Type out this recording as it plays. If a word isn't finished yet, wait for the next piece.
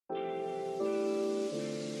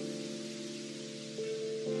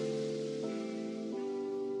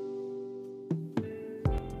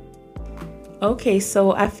Okay,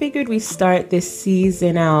 so I figured we start this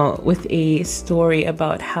season out with a story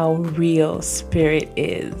about how real spirit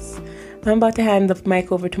is. I'm about to hand the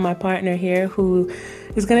mic over to my partner here, who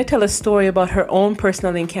is going to tell a story about her own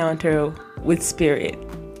personal encounter with spirit.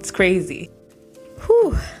 It's crazy.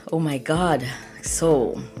 Whew. Oh my God.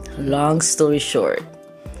 So, long story short.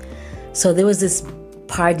 So there was this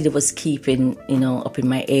party that was keeping, up in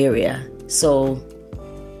my area. So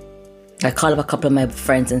I called up a couple of my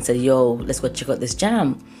friends and said, yo, let's go check out this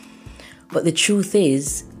jam. But the truth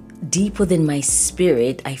is, deep within my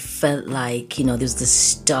spirit, I felt like, there's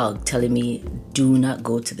this dog telling me, do not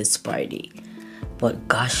go to this party. But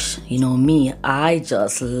gosh, me, I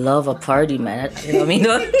just love a party, man. You know what I mean?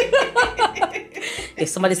 If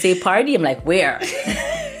somebody say party, I'm like, where?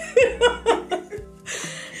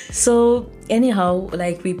 So anyhow,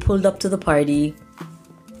 we pulled up to the party.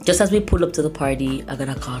 Just as we pulled up to the party, I got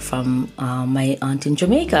a call from my aunt in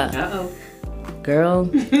Jamaica. Uh-oh. Girl,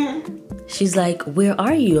 she's like, where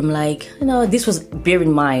are you? I'm like, this was, bear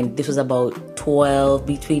in mind, this was about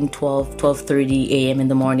between 12:30 a.m. in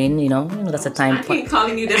the morning, that's the time. I ain't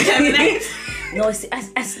calling you that time of night. No,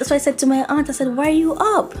 that's what I said to my aunt. I said, why are you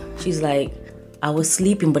up? She's like, I was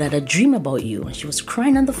sleeping, but I had a dream about you. And she was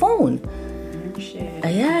crying on the phone. Shit.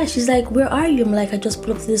 Yeah, she's like, where are you? I'm like, I just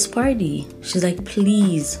pulled up to this party. She's like,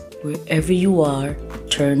 please, wherever you are,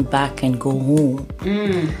 turn back and go home.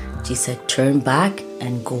 She said, turn back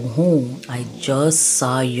and go home. I just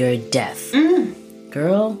saw your death.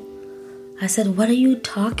 Girl, I said, what are you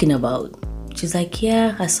talking about? She's like,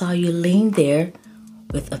 yeah, I saw you laying there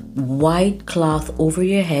with a white cloth over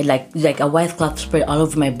your head, like a white cloth spread all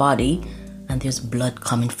over my body, and there's blood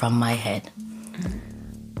coming from my head.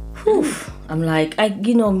 Whew. I'm like,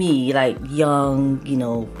 me, young,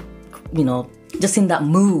 just in that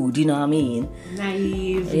mood, you know what I mean?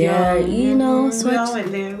 Naive. Yeah, young. So we all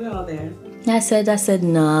went there. We're all there. I said,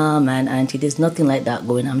 nah, man, auntie, there's nothing like that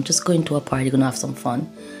going. I'm just going to a party, gonna have some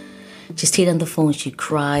fun. She stayed on the phone, she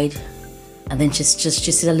cried, and then she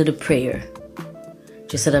said a little prayer.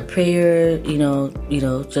 She said a prayer,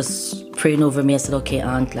 just praying over me. I said, okay,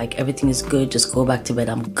 aunt, everything is good, just go back to bed,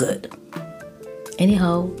 I'm good.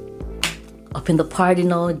 Anyhow, up in the party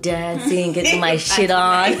now, dancing, getting my shit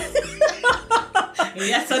on.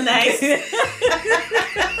 That's so nice.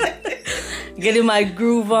 Getting my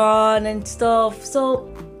groove on and stuff.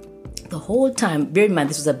 So the whole time, bear in mind,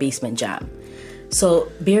 this was a basement jam. So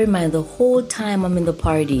bear in mind, the whole time I'm in the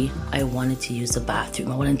party, I wanted to use the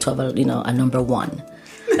bathroom. I wanted to have a number one.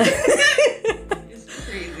 It's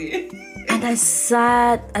crazy. And I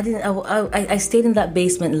stayed in that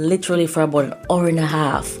basement literally for about an hour and a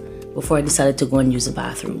half before I decided to go and use the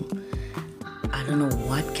bathroom. I don't know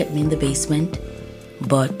what kept me in the basement,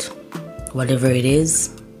 but whatever it is,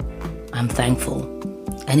 I'm thankful.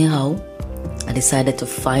 Anyhow, I decided to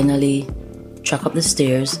finally track up the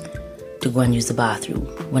stairs to go and use the bathroom.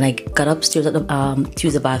 When I got upstairs to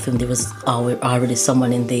use the bathroom, there was already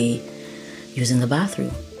someone using the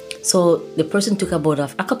bathroom. So the person took about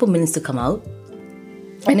a couple minutes to come out.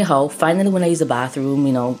 Anyhow, finally when I used the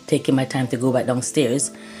bathroom, taking my time to go back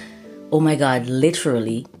downstairs, oh my God,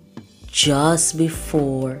 literally, just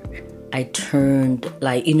before I turned,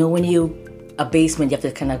 when a basement, you have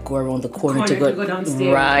to kind of go around the corner to go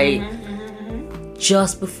downstairs. Right.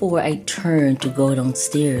 Just before I turned to go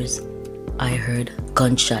downstairs, I heard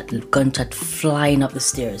gunshot flying up the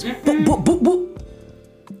stairs. Boop, boop, boop,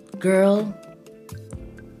 boop. Girl,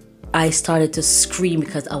 I started to scream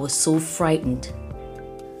because I was so frightened.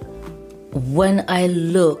 When I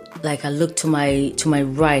looked to my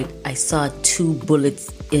right, I saw 2 bullets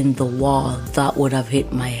in the wall that would have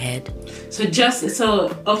hit my head. So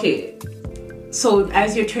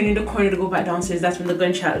as you're turning the corner to go back downstairs, that's when the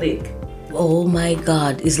gunshot lick. Oh my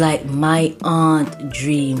God, it's like my aunt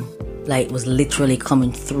dream, was literally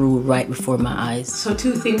coming through right before my eyes. So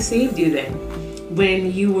 2 things saved you then.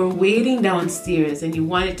 When you were waiting downstairs and you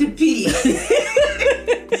wanted to pee,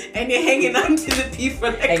 and you're hanging on to the pee for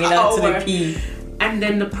an hour. And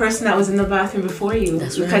then the person that was in the bathroom before you.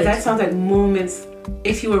 That's right. Because that sounds like moments,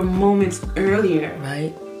 if you were moments earlier.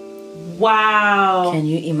 Right. Wow. Can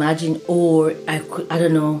you imagine? Or I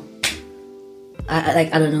don't know. I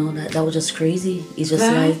don't know. That was just crazy. It's just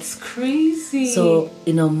That's crazy. So,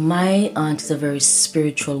 my aunt is a very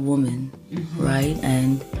spiritual woman, right?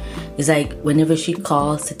 And it's like whenever she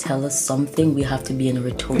calls to tell us something, we have to be in a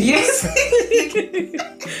retort. Yes.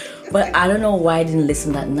 But I don't know why I didn't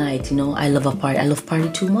listen that night. I love a party. I love party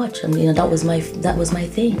too much, and that was my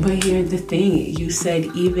thing. But here's the thing: you said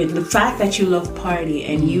even the fact that you love party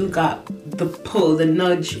and you got the pull, the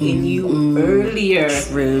nudge in you earlier.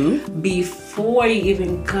 True. Before you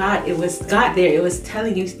even got there, it was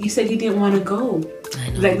telling you. You said you didn't want to go. I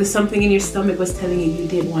know. Like there's something in your stomach was telling you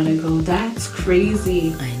didn't want to go. That's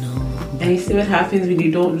crazy. I know. And you see what happens when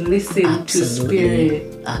you don't listen to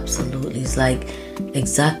spirit. Absolutely. It's like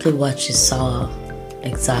exactly what you saw.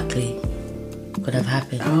 Exactly could have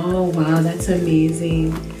happened. Oh wow, that's amazing.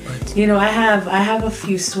 But, I have a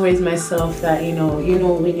few stories myself that when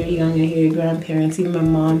you're young, you hear your grandparents, even my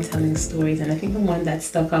mom telling stories, and I think the one that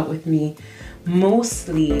stuck out with me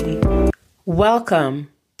mostly. Welcome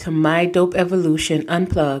to My Dope Evolution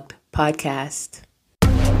Unplugged podcast.